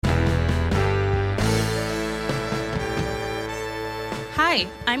Hi,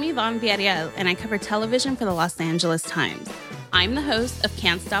 I'm Yvonne Villarreal, and I cover television for the Los Angeles Times. I'm the host of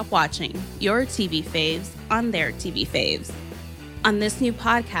Can't Stop Watching, your TV faves on their TV faves. On this new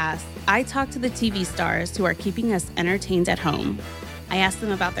podcast, I talk to the TV stars who are keeping us entertained at home. I ask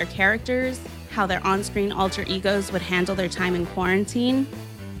them about their characters, how their on-screen alter egos would handle their time in quarantine,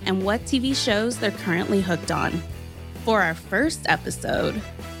 and what TV shows they're currently hooked on. For our first episode,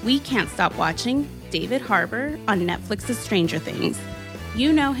 we can't stop watching David Harbour on Netflix's Stranger Things.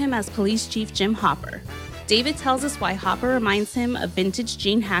 You know him as Police Chief Jim Hopper. David tells us why Hopper reminds him of vintage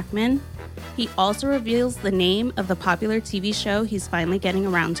Gene Hackman. He also reveals the name of the popular TV show he's finally getting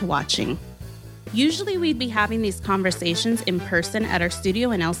around to watching. Usually we'd be having these conversations in person at our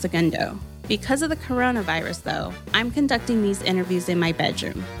studio in El Segundo. Because of the coronavirus, though, I'm conducting these interviews in my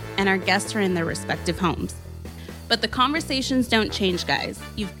bedroom, and our guests are in their respective homes. But the conversations don't change, guys.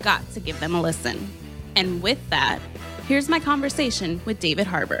 You've got to give them a listen. And with that, here's my conversation with David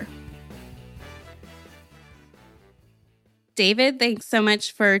Harbour. David, thanks so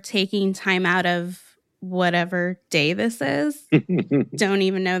much for taking time out of whatever day this is. Don't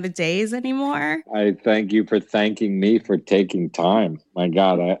even know the days anymore. I thank you for thanking me for taking time. My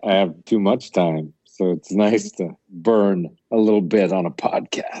God, I have too much time. So it's nice to burn a little bit on a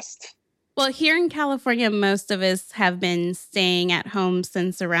podcast. Well, here in California, most of us have been staying at home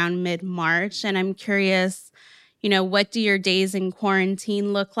since around mid-March. And I'm curious, what do your days in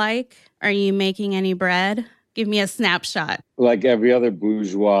quarantine look like? Are you making any bread? Give me a snapshot. Like every other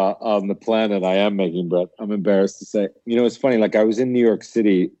bourgeois on the planet, I am making bread. I'm embarrassed to say. It's funny. Like I was in New York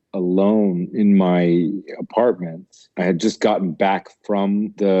City alone in my apartment. I had just gotten back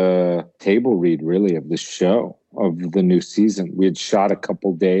from the table read, really, of the show, of the new season. We had shot a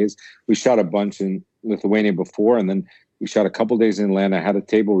couple days. We shot a bunch in Lithuania before, and then we shot a couple days in Atlanta. I had a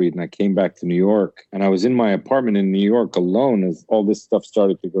table read, and I came back to New York. And I was in my apartment in New York alone as all this stuff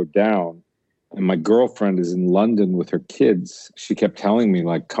started to go down. And my girlfriend is in London with her kids. She kept telling me,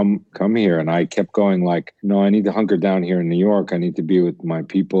 like, come here. And I kept going, like, no, I need to hunker down here in New York. I need to be with my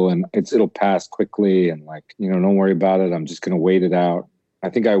people. And it'll pass quickly. And, like, don't worry about it. I'm just going to wait it out. I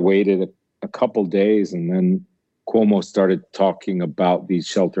think I waited a couple days. And then Cuomo started talking about these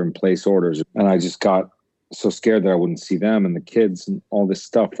shelter-in-place orders. And I just got so scared that I wouldn't see them and the kids and all this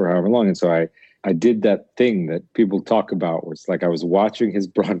stuff for however long. And so I did that thing that people talk about where it's like I was watching his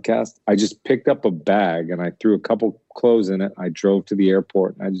broadcast. I just picked up a bag and I threw a couple clothes in it. I drove to the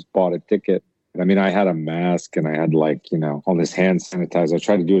airport and I just bought a ticket. I mean, I had a mask and I had all this hand sanitizer. I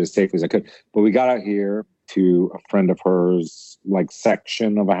tried to do it as safely as I could. But we got out here to a friend of hers,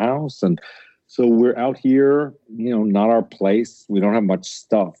 section of a house. And so we're out here, not our place. We don't have much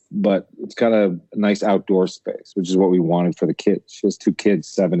stuff, but it's got a nice outdoor space, which is what we wanted for the kids. She has 2 kids,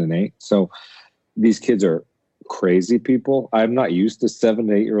 7 and 8. So these kids are crazy people. I'm not used to 7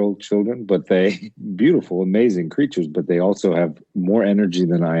 to 8-year-old children, but they beautiful, amazing creatures, but they also have more energy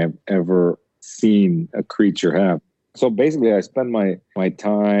than I have ever seen a creature have. So basically, I spend my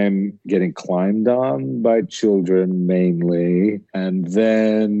time getting climbed on by children mainly. And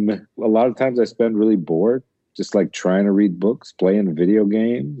then a lot of times I spend really bored, just trying to read books, playing video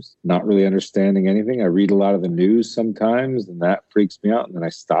games, not really understanding anything. I read a lot of the news sometimes, and that freaks me out. And then I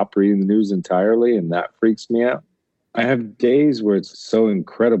stop reading the news entirely, and that freaks me out. I have days where it's so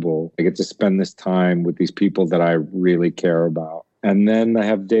incredible. I get to spend this time with these people that I really care about. And then I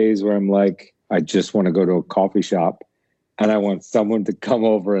have days where I'm like, I just want to go to a coffee shop and I want someone to come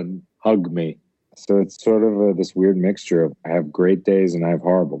over and hug me. So it's sort of this weird mixture of I have great days and I have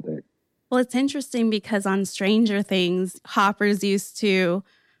horrible days. Well, it's interesting because on Stranger Things, Hopper's used to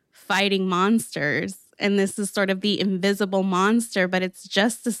fighting monsters. And this is sort of the invisible monster, but it's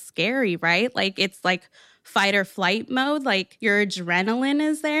just as scary, right? It's like fight or flight mode. Your adrenaline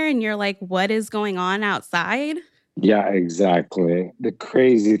is there and you're like, what is going on outside? Yeah, exactly. The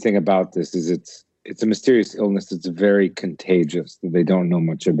crazy thing about this is it's a mysterious illness that's very contagious that they don't know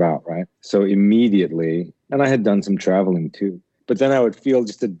much about, right? So immediately, and I had done some traveling too, but then I would feel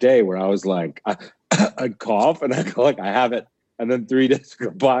just a day where I was like, I'd cough and I'd go I have it. And then 3 days would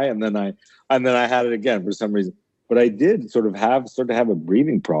go by and then I had it again for some reason. But I did sort of have a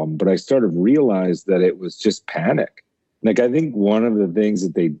breathing problem, but I sort of realized that it was just panic. I think one of the things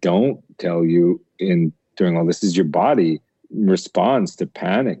that they don't tell you during all this is your body responds to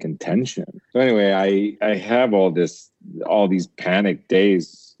panic and tension. So anyway, I have all these panic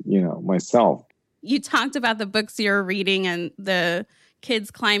days, myself. You talked about the books you're reading and the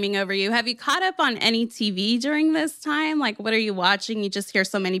kids climbing over you. Have you caught up on any TV during this time? What are you watching? You just hear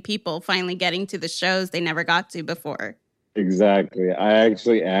so many people finally getting to the shows they never got to before. Exactly. I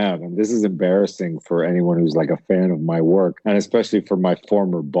actually am. And this is embarrassing for anyone who's like a fan of my work, and especially for my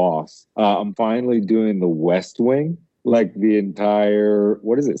former boss. I'm finally doing The West Wing, like the entire,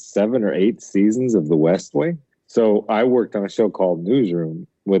 what is it, 7 or 8 seasons of The West Wing? So I worked on a show called Newsroom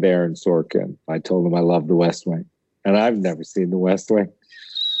with Aaron Sorkin. I told him I love The West Wing, and I've never seen The West Wing.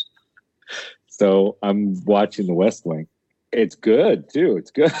 So I'm watching The West Wing. It's good too.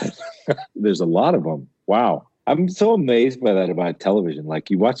 It's good. There's a lot of them. Wow. I'm so amazed by that about television. Like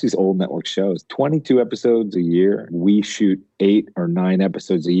you watch these old network shows, 22 episodes a year. We shoot 8 or 9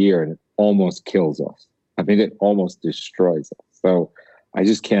 episodes a year and it almost kills us. I mean, it almost destroys us. So I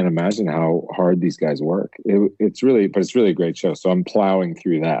just can't imagine how hard these guys work. It's really a great show. So I'm plowing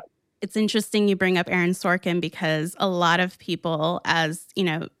through that. It's interesting you bring up Aaron Sorkin because a lot of people, as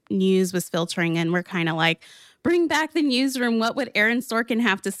news was filtering in, were kind of like, bring back the newsroom. What would Aaron Sorkin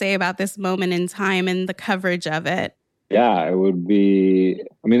have to say about this moment in time and the coverage of it? Yeah, it would be.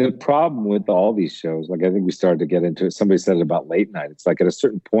 I mean, the problem with all these shows, like I think we started to get into it. Somebody said it about late night. It's like at a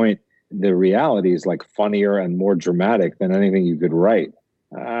certain point, the reality is like funnier and more dramatic than anything you could write.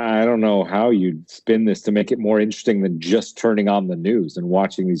 I don't know how you'd spin this to make it more interesting than just turning on the news and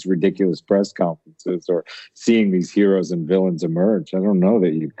watching these ridiculous press conferences or seeing these heroes and villains emerge. I don't know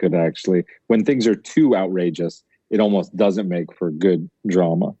that you could actually, when things are too outrageous, it almost doesn't make for good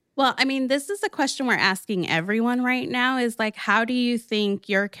drama. Well, I mean, this is a question we're asking everyone right now is like, how do you think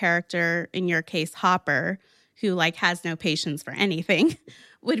your character, in your case, Hopper, who like has no patience for anything,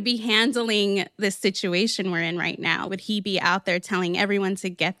 would be handling this situation we're in right now? Would he be out there telling everyone to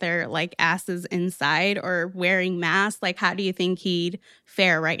get their like asses inside or wearing masks? Like, how do you think he'd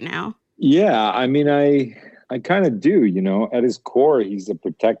fare right now? Yeah, I mean, I kind of do, at his core, he's a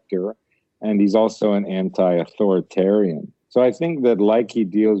protector and he's also an anti-authoritarian. So I think that like he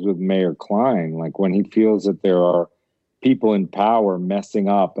deals with Mayor Klein, like when he feels that there are people in power messing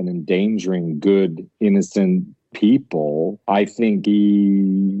up and endangering good, innocent people, I think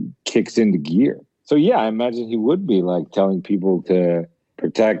he kicks into gear. So yeah, I imagine he would be like telling people to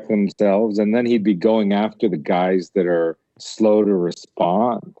protect themselves, and then he'd be going after the guys that are slow to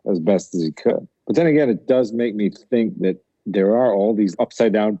respond as best as he could. But then again, it does make me think that there are all these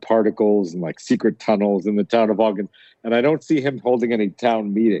upside down particles and like secret tunnels in the town of Ogden. And I don't see him holding any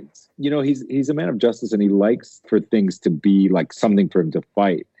town meetings. He's a man of justice and he likes for things to be like something for him to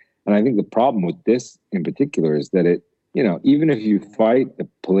fight. And I think the problem with this in particular is that it, even if you fight the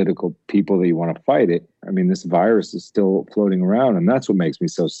political people that you want to fight it, I mean, this virus is still floating around. And that's what makes me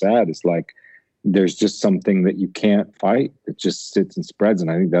so sad. It's like, there's just something that you can't fight. It just sits and spreads.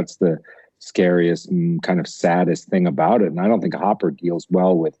 And I think that's the scariest and kind of saddest thing about it. And I don't think Hopper deals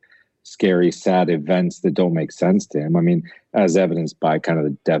well with scary, sad events that don't make sense to him. I mean, as evidenced by kind of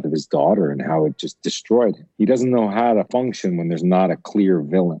the death of his daughter and how it just destroyed him. He doesn't know how to function when there's not a clear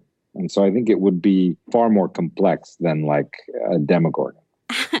villain. And so I think it would be far more complex than like a Demogorgon.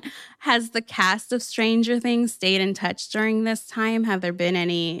 Has the cast of Stranger Things stayed in touch during this time? Have there been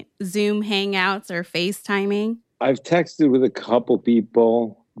any Zoom hangouts or FaceTiming? I've texted with a couple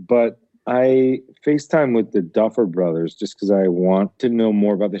people, but I FaceTime with the Duffer Brothers just because I want to know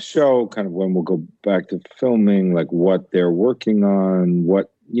more about the show, kind of when we'll go back to filming, like what they're working on,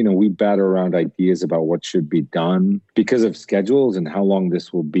 we batter around ideas about what should be done because of schedules and how long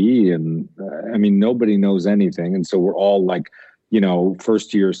this will be. And I mean, nobody knows anything. And so we're all like,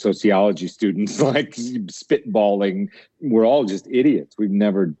 first year sociology students, like spitballing. We're all just idiots. We've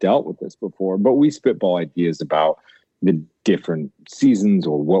never dealt with this before, but we spitball ideas about the different seasons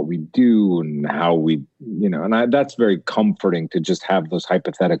or what we do and how we, that's very comforting to just have those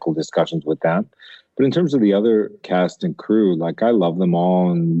hypothetical discussions with them. But in terms of the other cast and crew, like I love them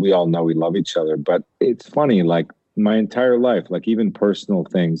all and we all know we love each other. But it's funny, like my entire life, like even personal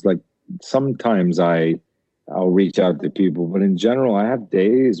things, like sometimes I'll reach out to people, but in general, I have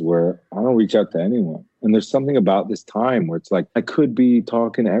days where I don't reach out to anyone. And there's something about this time where it's like, I could be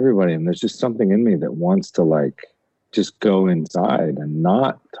talking to everybody and there's just something in me that wants to like, just go inside and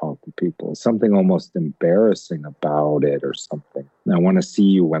not talk to people. Something almost embarrassing about it or something. And I want to see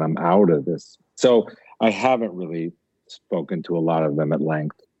you when I'm out of this. So I haven't really spoken to a lot of them at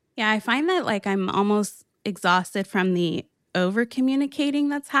length. Yeah, I find that like I'm almost exhausted from the over communicating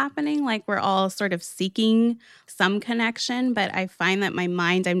that's happening. Like we're all sort of seeking some connection, but I find that my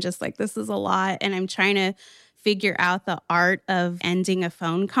mind, I'm just like, this is a lot. And I'm trying to figure out the art of ending a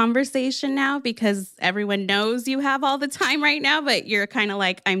phone conversation now because everyone knows you have all the time right now, but you're kind of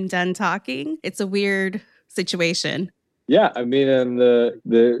like, I'm done talking. It's a weird situation. Yeah, I mean, and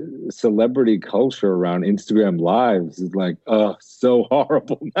the celebrity culture around Instagram lives is like, so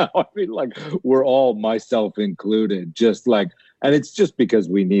horrible now. I mean, like, we're all, myself included, just like, and it's just because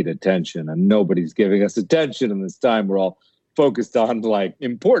we need attention and nobody's giving us attention in this time. We're all focused on like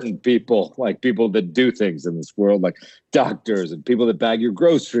important people, like people that do things in this world, like doctors and people that bag your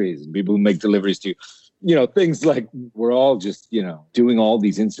groceries and people who make deliveries to you. You know, things like we're all just, doing all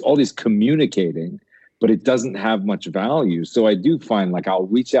these communicating, but it doesn't have much value. So I do find like I'll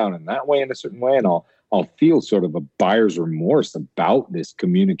reach out in that way, in a certain way, and I'll feel sort of a buyer's remorse about this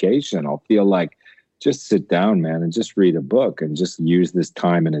communication. I'll feel like, just sit down, man, and just read a book and just use this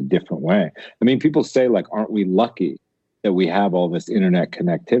time in a different way. I mean, people say like, aren't we lucky that we have all this internet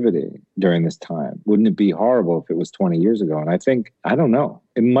connectivity during this time? Wouldn't it be horrible if it was 20 years ago? And I think, I don't know,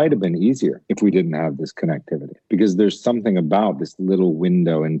 it might have been easier if we didn't have this connectivity, because there's something about this little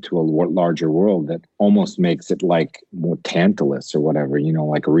window into a larger world that almost makes it like more tantalus or whatever,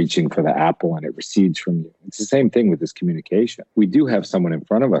 like reaching for the apple and it recedes from you. It's the same thing with this communication. We do have someone in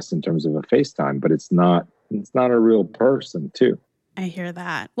front of us in terms of a FaceTime, but it's not a real person too. I hear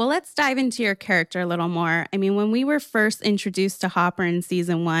that. Well, let's dive into your character a little more. I mean, when we were first introduced to Hopper in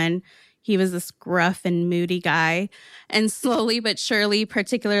season 1, he was this gruff and moody guy. And slowly but surely,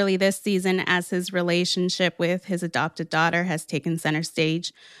 particularly this season, as his relationship with his adopted daughter has taken center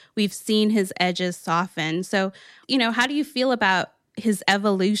stage, we've seen his edges soften. So, how do you feel about his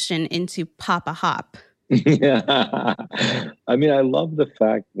evolution into Papa Hop? Yeah. I mean, I love the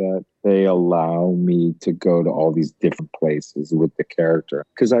fact that they allow me to go to all these different places with the character,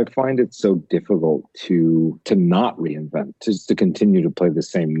 because I find it so difficult to not reinvent, just to continue to play the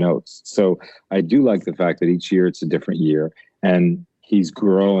same notes. So I do like the fact that each year it's a different year and he's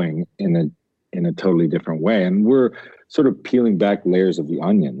growing in a totally different way. And we're sort of peeling back layers of the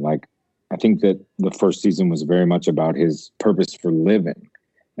onion. Like, I think that the first season was very much about his purpose for living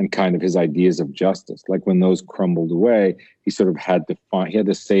and kind of his ideas of justice. Like when those crumbled away, he sort of had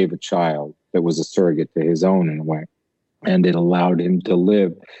to save a child that was a surrogate to his own in a way. And it allowed him to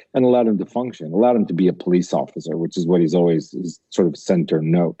live and allowed him to function, allowed him to be a police officer, which is what he's always his sort of center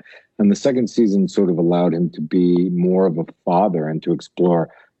note. And the second season sort of allowed him to be more of a father and to explore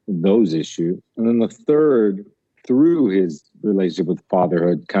those issues. And then the third, through his relationship with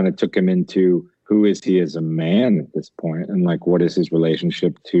fatherhood, kind of took him into who is he as a man at this point, and like what is his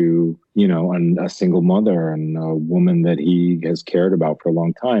relationship to, a single mother and a woman that he has cared about for a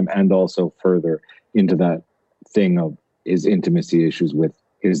long time, and also further into that thing of his intimacy issues with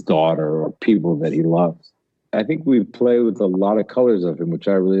his daughter or people that he loves. I think we play with a lot of colors of him, which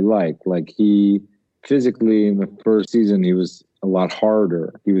I really like. Like, he physically in the first season, he was a lot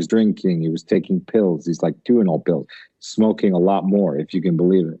harder. He was drinking, he was taking pills. He's like Tuinol pills, smoking a lot more, if you can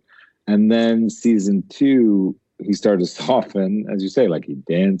believe it. And then season 2, he started to soften, as you say, like he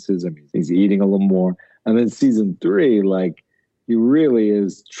dances. I mean, he's eating a little more. And then season 3, like, he really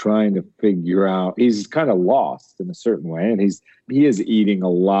is trying to figure out, he's kind of lost in a certain way. And he is eating a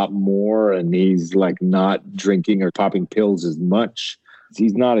lot more, and he's like not drinking or popping pills as much.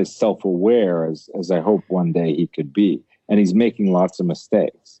 He's not as self-aware as I hope one day he could be. And he's making lots of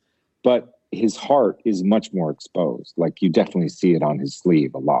mistakes. But his heart is much more exposed. Like, you definitely see it on his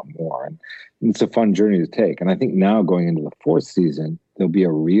sleeve a lot more. And it's a fun journey to take. And I think now going into the 4th season, there'll be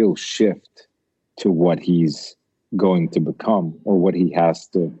a real shift to what he's going to become, or what he has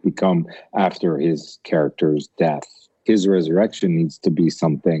to become after his character's death. His resurrection needs to be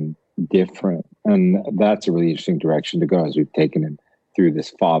something different. And that's a really interesting direction to go as we've taken him through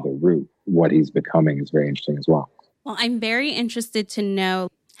this father route. What he's becoming is very interesting as well. Well, I'm very interested to know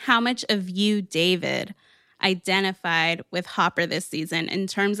how much of you, David, identified with Hopper this season in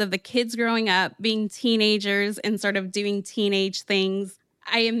terms of the kids growing up, being teenagers and sort of doing teenage things.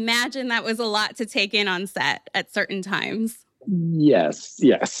 I imagine that was a lot to take in on set at certain times. Yes.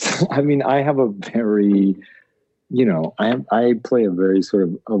 I mean, I have a very, I play a very sort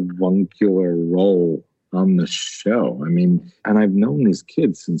of avuncular role on the show. I mean, and I've known these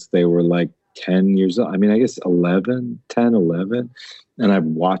kids since they were like 10 years old. I mean, I guess 11. And I've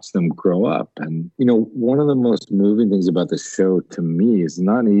watched them grow up. And, one of the most moving things about the show to me is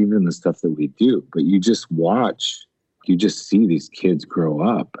not even the stuff that we do, but you just see these kids grow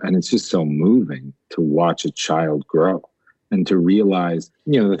up. And it's just so moving to watch a child grow and to realize,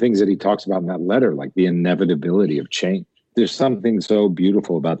 the things that he talks about in that letter, like the inevitability of change. There's something so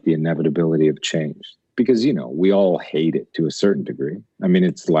beautiful about the inevitability of change because, we all hate it to a certain degree. I mean,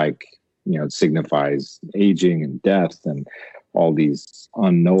 it's like, it signifies aging and death and all these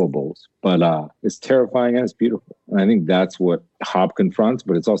unknowables. But it's terrifying and it's beautiful. And I think that's what Hop confronts,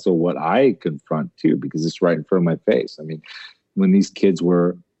 but it's also what I confront too, because it's right in front of my face. I mean, when these kids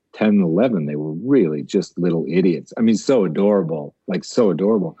were 10 and 11, they were really just little idiots. I mean, so adorable, like so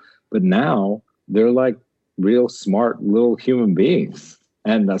adorable. But now they're like real smart little human beings.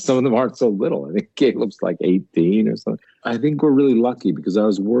 And some of them aren't so little. I think Caleb's like 18 or something. I think we're really lucky because I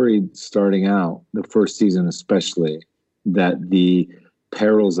was worried starting out, the first season especially, that the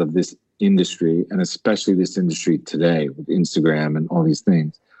perils of this industry, and especially this industry today with Instagram and all these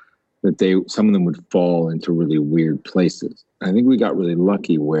things, that some of them would fall into really weird places. I think we got really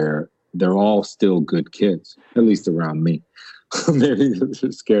lucky where they're all still good kids, at least around me. Maybe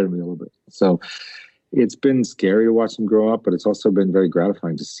they're scared of me a little bit. So it's been scary to watch them grow up, but it's also been very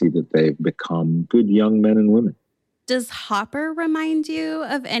gratifying to see that they've become good young men and women. Does Hopper remind you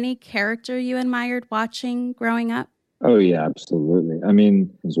of any character you admired watching growing up? Oh, yeah, absolutely. I mean,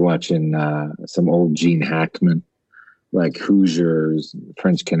 I was watching some old Gene Hackman, like Hoosiers,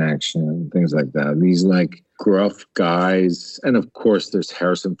 French Connection, things like that. These like gruff guys. And of course, there's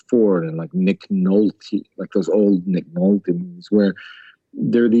Harrison Ford and like Nick Nolte, like those old Nick Nolte movies where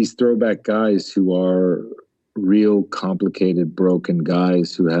they're these throwback guys who are real complicated, broken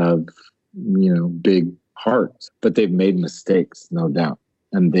guys who have, big hearts, but they've made mistakes, no doubt.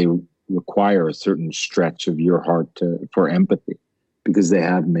 And they require a certain stretch of your heart for empathy because they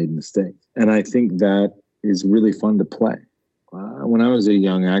have made mistakes. And I think that is really fun to play. When I was a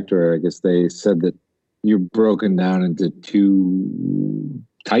young actor, I guess they said that you're broken down into two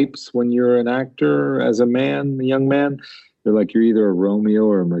types when you're an actor as a young man. They're like, you're either a Romeo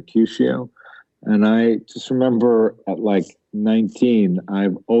or a Mercutio. And I just remember at like 19,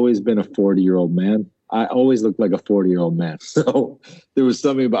 I've always been a 40-year-old man. I always looked like a 40-year-old man. So there was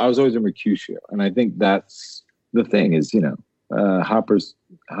something about, I was always a Mercutio. And I think that's the thing is, Hopper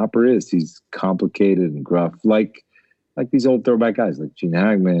he's complicated and gruff, like these old throwback guys like Gene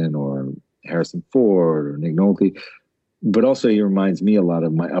Hackman or Harrison Ford or Nick Nolte. But also he reminds me a lot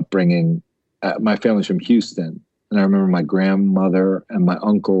of my upbringing. My family's from Houston. And I remember my grandmother and my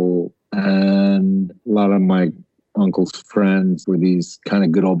uncle and a lot of my uncle's friends were these kind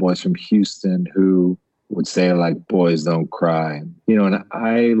of good old boys from Houston who would say like, boys don't cry, and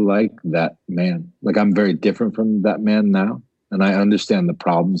I like that man. Like I'm very different from that man now. And I understand the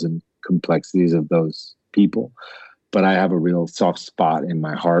problems and complexities of those people, but I have a real soft spot in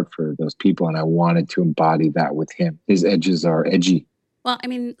my heart for those people. And I wanted to embody that with him. His edges are edgy. Well, I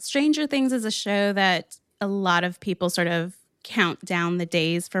mean, Stranger Things is a show that a lot of people sort of count down the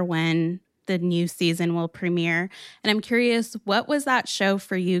days for when the new season will premiere. And I'm curious, what was that show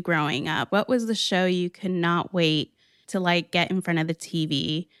for you growing up? What was the show you could not wait to like get in front of the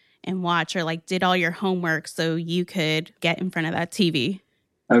TV and watch, or like did all your homework so you could get in front of that TV?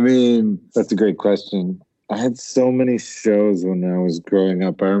 I mean, that's a great question. I had so many shows when I was growing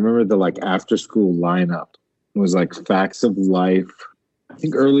up. I remember the like after school lineup. It was like Facts of Life. I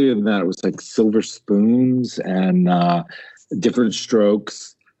think earlier than that, it was like Silver Spoons and Different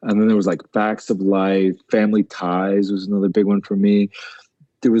Strokes. And then there was like Facts of Life. Family Ties was another big one for me.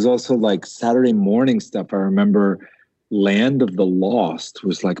 There was also like Saturday morning stuff. I remember Land of the Lost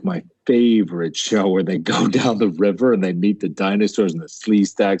was like my favorite show, where they go down the river and they meet the dinosaurs and the slee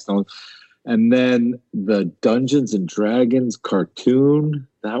stacks. And then the Dungeons and Dragons cartoon,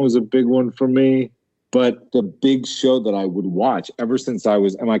 that was a big one for me. But the big show that I would watch ever since I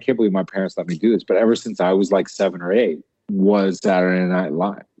was, and I can't believe my parents let me do this, but ever since I was like 7 or 8, was Saturday Night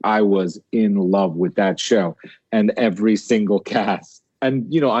Live. I was in love with that show and every single cast.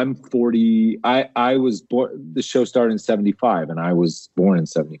 And, I'm 40. I was born, the show started in 75 and I was born in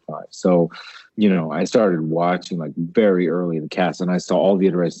 75. So, I started watching like very early the cast and I saw all the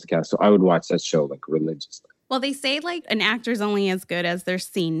iterations of the cast. So I would watch that show like religiously. Well, they say like an actor's only as good as their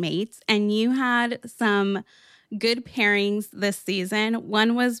scene mates. And you had some good pairings this season.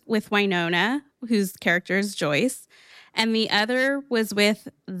 One was with Winona, whose character is Joyce. And the other was with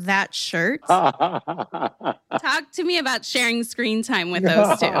That Shirt. Talk to me about sharing screen time with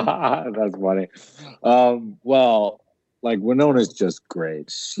those two. That's funny. Well, like Winona's just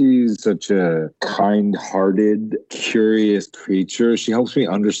great. She's such a kind-hearted, curious creature. She helps me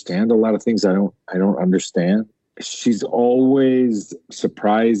understand a lot of things I don't understand. She's always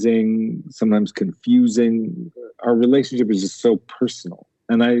surprising, sometimes confusing. Our relationship is just so personal,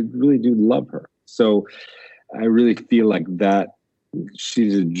 and I really do love her. So I really feel like that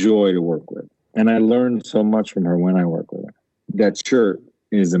she's a joy to work with. And I learned so much from her when I work with her. That Shirt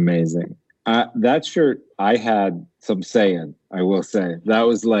is amazing. That shirt, I had some say in, I will say. That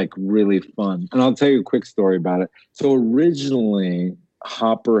was like really fun. And I'll tell you a quick story about it. So originally,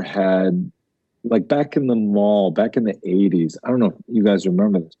 Hopper had, like back in the mall, back in the 80s, I don't know if you guys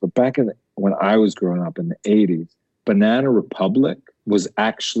remember this, but when I was growing up in the 80s, Banana Republic was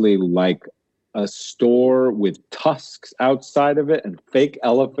actually like a store with tusks outside of it and fake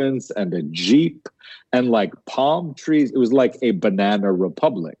elephants and a Jeep and like palm trees. It was like a Banana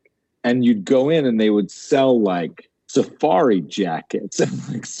Republic. And you'd go in and they would sell like safari jackets and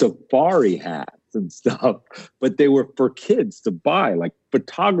like safari hats and stuff, but they were for kids to buy, like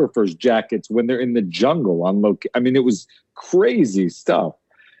photographers' jackets when they're in the jungle on location. I mean, it was crazy stuff.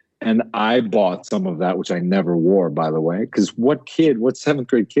 And I bought some of that, which I never wore, by the way, because what seventh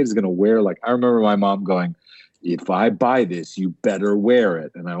grade kid is going to wear? Like, I remember my mom going, if I buy this, you better wear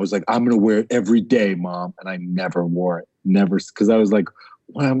it. And I was like, I'm going to wear it every day, Mom. And I never wore it. Never, because I was like,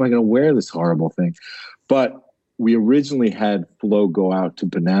 why am I going to wear this horrible thing? But we originally had Flo go out to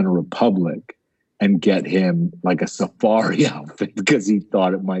Banana Republic and get him like a safari outfit because he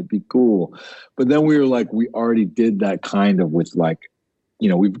thought it might be cool. But then we were like, we already did that kind of with like,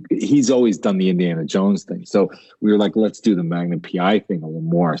 he's always done the Indiana Jones thing. So we were like, let's do the Magnum PI thing a little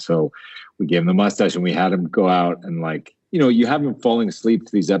more. So we gave him the mustache and we had him go out and like, you have him falling asleep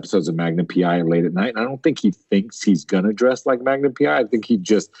to these episodes of Magnum PI late at night. And I don't think he thinks he's going to dress like Magnum PI. I think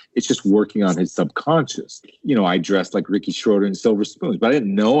it's just working on his subconscious. I dressed like Ricky Schroeder in Silver Spoons, but I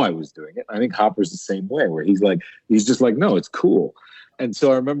didn't know I was doing it. I think Hopper's the same way where he's just like, no, it's cool. And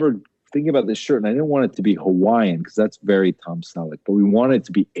so I remember thinking about this shirt, and I didn't want it to be Hawaiian because that's very Tom Selleck, but we wanted it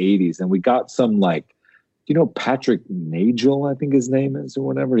to be 80s. And we got some like, Patrick Nagel, I think his name is, or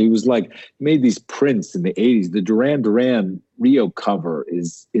whatever. He was like, made these prints in the 80s. The Duran Duran Rio cover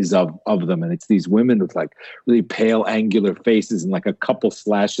is of them. And it's these women with like really pale, angular faces and like a couple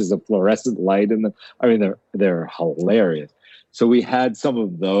slashes of fluorescent light in them. I mean, they're hilarious. So we had some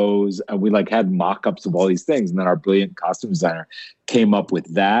of those, and we like had mock-ups of all these things. And then our brilliant costume designer came up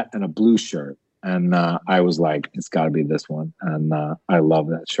with that and a blue shirt. And I was like, it's got to be this one. And I love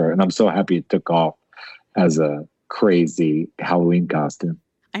that shirt. And I'm so happy it took off as a crazy Halloween costume.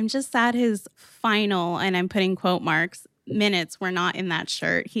 I'm just sad his final, and I'm putting quote marks, minutes were not in that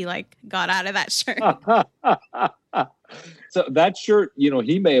shirt. He like got out of that shirt. So that shirt,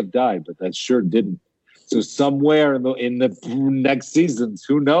 he may have died, but that shirt didn't. So somewhere in the next seasons,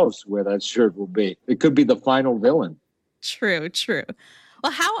 who knows where that shirt will be? It could be the final villain. True.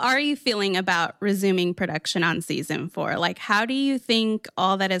 Well, how are you feeling about resuming production on season 4? Like, how do you think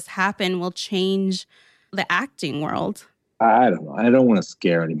all that has happened will change the acting world? I don't know. I don't want to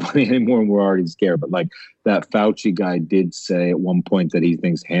scare anybody anymore. We're already scared. But like that Fauci guy did say at one point that he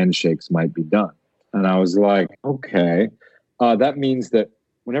thinks handshakes might be done. And I was like, okay. That means that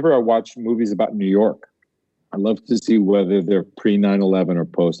whenever I watch movies about New York, I love to see whether they're pre 9/11 or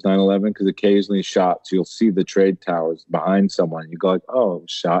post 9/11, because occasionally shots, you'll see the trade towers behind someone. You go like, oh, it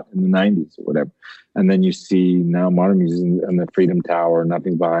was shot in the 90s or whatever. And then you see now modern museums and the Freedom Tower,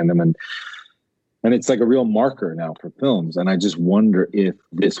 nothing behind them. And it's like a real marker now for films. And I just wonder if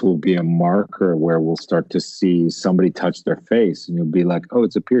this will be a marker where we'll start to see somebody touch their face and you'll be like, oh,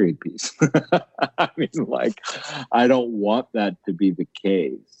 it's a period piece. I mean, like, I don't want that to be the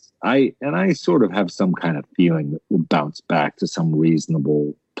case. I sort of have some kind of feeling that we'll bounce back to some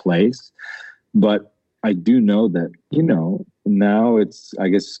reasonable place. But I do know that, now it's, I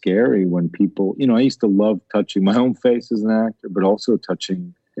guess, scary when people, I used to love touching my own face as an actor, but also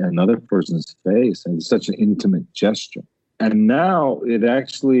touching another person's face. And it's such an intimate gesture. And now it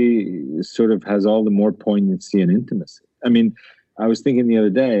actually sort of has all the more poignancy and intimacy. I mean, I was thinking the other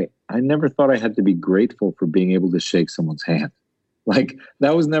day, I never thought I had to be grateful for being able to shake someone's hand. Like,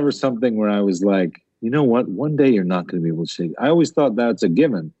 that was never something where I was like, you know what, one day you're not going to be able to shake. I always thought that's a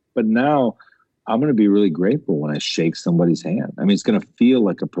given. But now I'm going to be really grateful when I shake somebody's hand. I mean, it's going to feel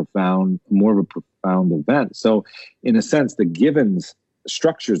like more of a profound event. So in a sense, the givens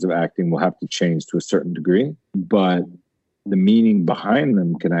structures of acting will have to change to a certain degree, but the meaning behind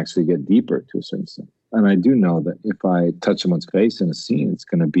them can actually get deeper to a certain extent. And I do know that if I touch someone's face in a scene, it's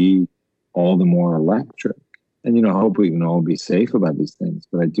going to be all the more electric. And, I hope we can all be safe about these things.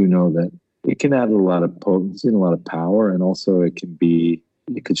 But I do know that it can add a lot of potency and a lot of power. And also it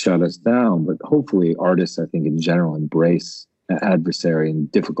could shut us down. But hopefully artists, I think, in general, embrace adversary and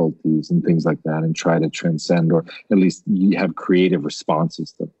difficulties and things like that and try to transcend, or at least you have creative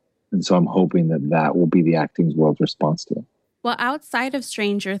responses to them. And so I'm hoping that will be the acting world's response to it. Well, outside of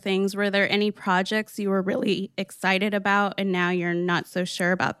Stranger Things, were there any projects you were really excited about and now you're not so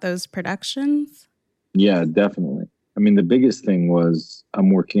sure about those productions? Yeah, definitely. I mean, the biggest thing was I'm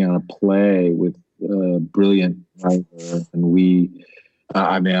working on a play with a brilliant writer, and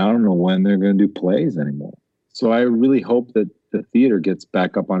I mean, I don't know when they're going to do plays anymore. So I really hope that the theater gets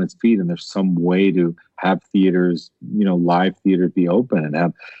back up on its feet and there's some way to have theaters, live theater be open and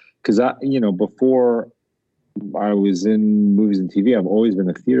have, because before I was in movies and TV, I've always been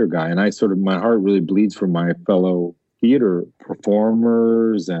a theater guy, and my heart really bleeds for my fellow theater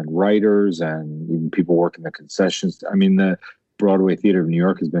performers and writers and even people working the concessions. I mean, the Broadway Theater of New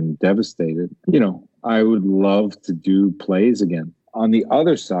York has been devastated. I would love to do plays again. On the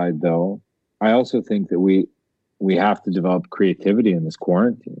other side, though, I also think that we have to develop creativity in this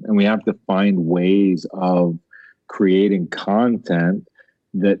quarantine, and we have to find ways of creating content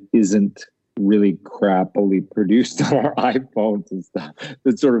that isn't really crappily produced on our iPhones and stuff,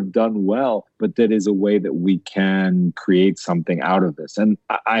 that's sort of done well, but that is a way that we can create something out of this. And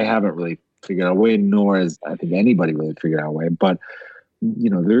I haven't really figured out a way, nor has I think anybody really figured out a way, but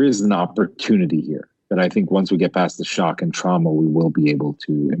there is an opportunity here that I think once we get past the shock and trauma, we will be able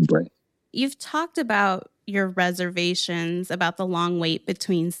to embrace. You've talked about your reservations about the long wait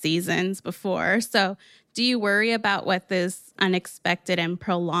between seasons before. So do you worry about what this unexpected and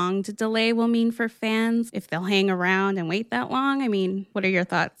prolonged delay will mean for fans if they'll hang around and wait that long? I mean, what are your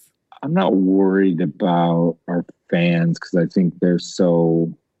thoughts? I'm not worried about our fans because I think they're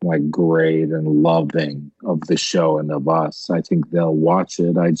so great and loving of the show and of us. I think they'll watch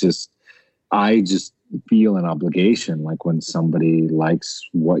it. I just feel an obligation. Like when somebody likes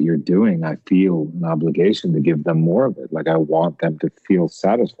what you're doing, I feel an obligation to give them more of it. Like I want them to feel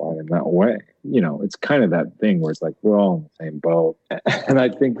satisfied in that way. It's kind of that thing where it's like, we're all in the same boat. And I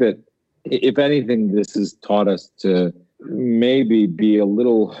think that if anything, this has taught us to maybe be a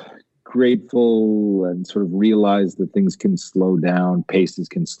little grateful and sort of realize that things can slow down, paces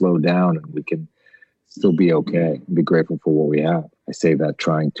can slow down, and we can still be okay and be grateful for what we have. I say that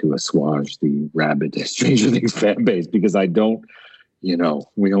trying to assuage the rabid Stranger Things fan base because I don't,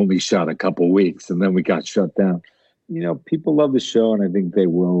 we only shot a couple weeks and then we got shut down. People love the show and I think they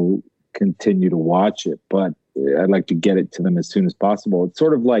will continue to watch it, but I'd like to get it to them as soon as possible. It's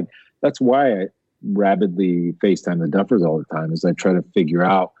sort of like, that's why I rabidly FaceTime the Duffers all the time, is I try to figure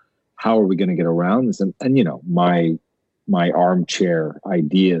out how are we going to get around this? And my armchair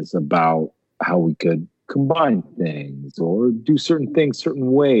ideas about how we could combine things or do certain things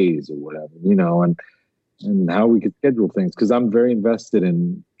certain ways or whatever, and how we could schedule things. Because I'm very invested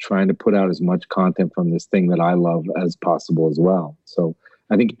in trying to put out as much content from this thing that I love as possible as well. So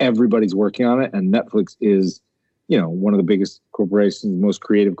I think everybody's working on it, and Netflix is, one of the biggest corporations, most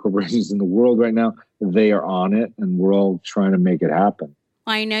creative corporations in the world right now. They are on it, and we're all trying to make it happen.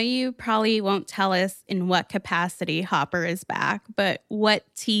 Well, I know you probably won't tell us in what capacity Hopper is back, but what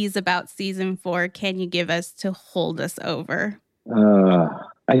tease about season 4 can you give us to hold us over?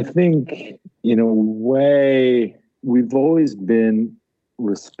 I think, in a way, we've always been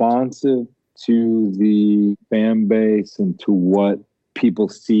responsive to the fan base and to what people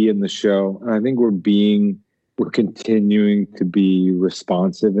see in the show. And I think we're continuing to be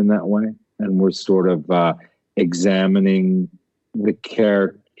responsive in that way. And we're sort of examining the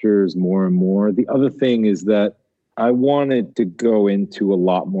characters more and more. The other thing is that I wanted to go into a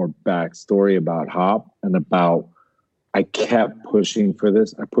lot more backstory about Hop and about, I kept pushing for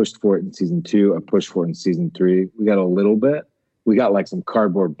this. I pushed for it in season 2. I pushed for it in season 3. We got a little bit. We got some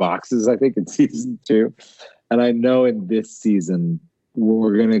cardboard boxes, I think, in season 2. And I know in this season,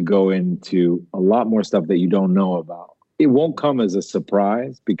 we're going to go into a lot more stuff that you don't know about. It won't come as a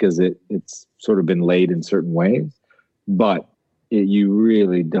surprise because it's sort of been laid in certain ways, but you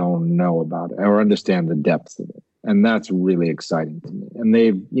really don't know about it or understand the depths of it. And that's really exciting to me. And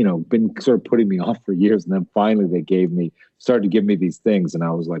they've, been sort of putting me off for years. And then finally they started to give me these things. And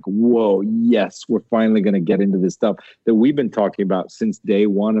I was like, whoa, yes, we're finally going to get into this stuff that we've been talking about since day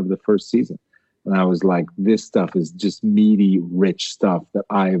 1 of the first season. And I was like, this stuff is just meaty, rich stuff that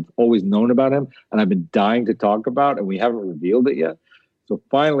I've always known about him. And I've been dying to talk about, and we haven't revealed it yet. So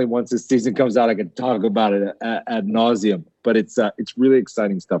finally, once this season comes out, I can talk about it ad nauseum. But it's really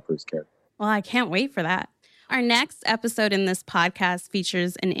exciting stuff for his character. Well, I can't wait for that. Our next episode in this podcast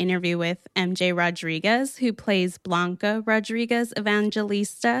features an interview with MJ Rodriguez, who plays Blanca Rodriguez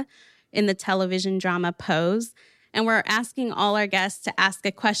Evangelista in the television drama Pose. And we're asking all our guests to ask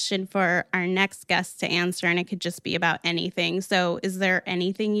a question for our next guest to answer, and it could just be about anything. So is there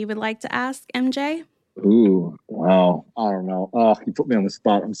anything you would like to ask, MJ? Ooh, wow. I don't know. Oh, you put me on the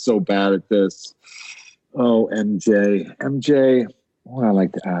spot. I'm so bad at this. Oh, MJ. MJ, what I'd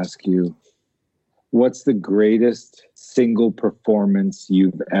like to ask you, what's the greatest single performance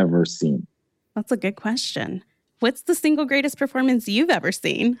you've ever seen? That's a good question. What's the single greatest performance you've ever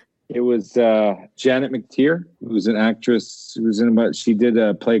seen? It was Janet McTeer, who was an actress she did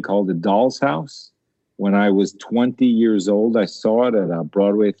a play called The Doll's House. When I was 20 years old, I saw it at a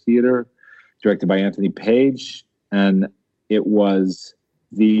Broadway theater, directed by Anthony Page. And it was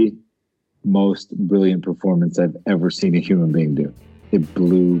the most brilliant performance I've ever seen a human being do. It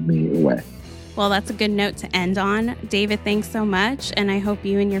blew me away. Well, that's a good note to end on. David, thanks so much, and I hope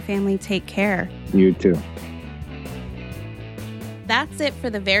you and your family take care. You too. That's it for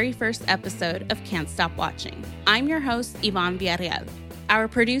the very first episode of Can't Stop Watching. I'm your host, Yvonne Villarreal. Our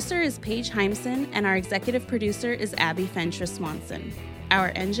producer is Paige Heimson, and our executive producer is Abby Fentress-Swanson.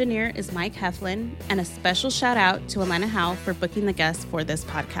 Our engineer is Mike Heflin, and a special shout out to Elena Howe for booking the guests for this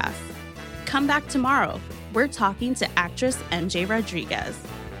podcast. Come back tomorrow. We're talking to actress MJ Rodriguez.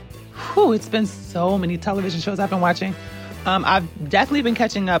 Whew, it's been so many television shows I've been watching. I've definitely been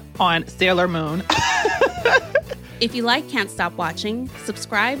catching up on Sailor Moon. If you like Can't Stop Watching,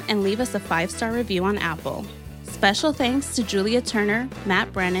 subscribe and leave us a 5-star review on Apple. Special thanks to Julia Turner,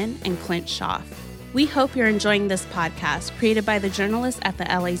 Matt Brennan, and Clint Schaff. We hope you're enjoying this podcast created by the journalists at the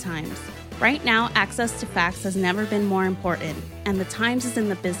LA Times. Right now, access to facts has never been more important, and the Times is in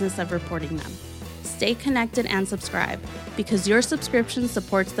the business of reporting them. Stay connected and subscribe, because your subscription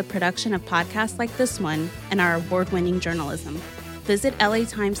supports the production of podcasts like this one and our award-winning journalism. Visit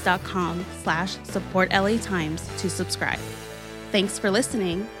latimes.com/support LA Times to subscribe. Thanks for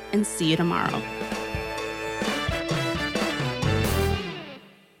listening, and see you tomorrow.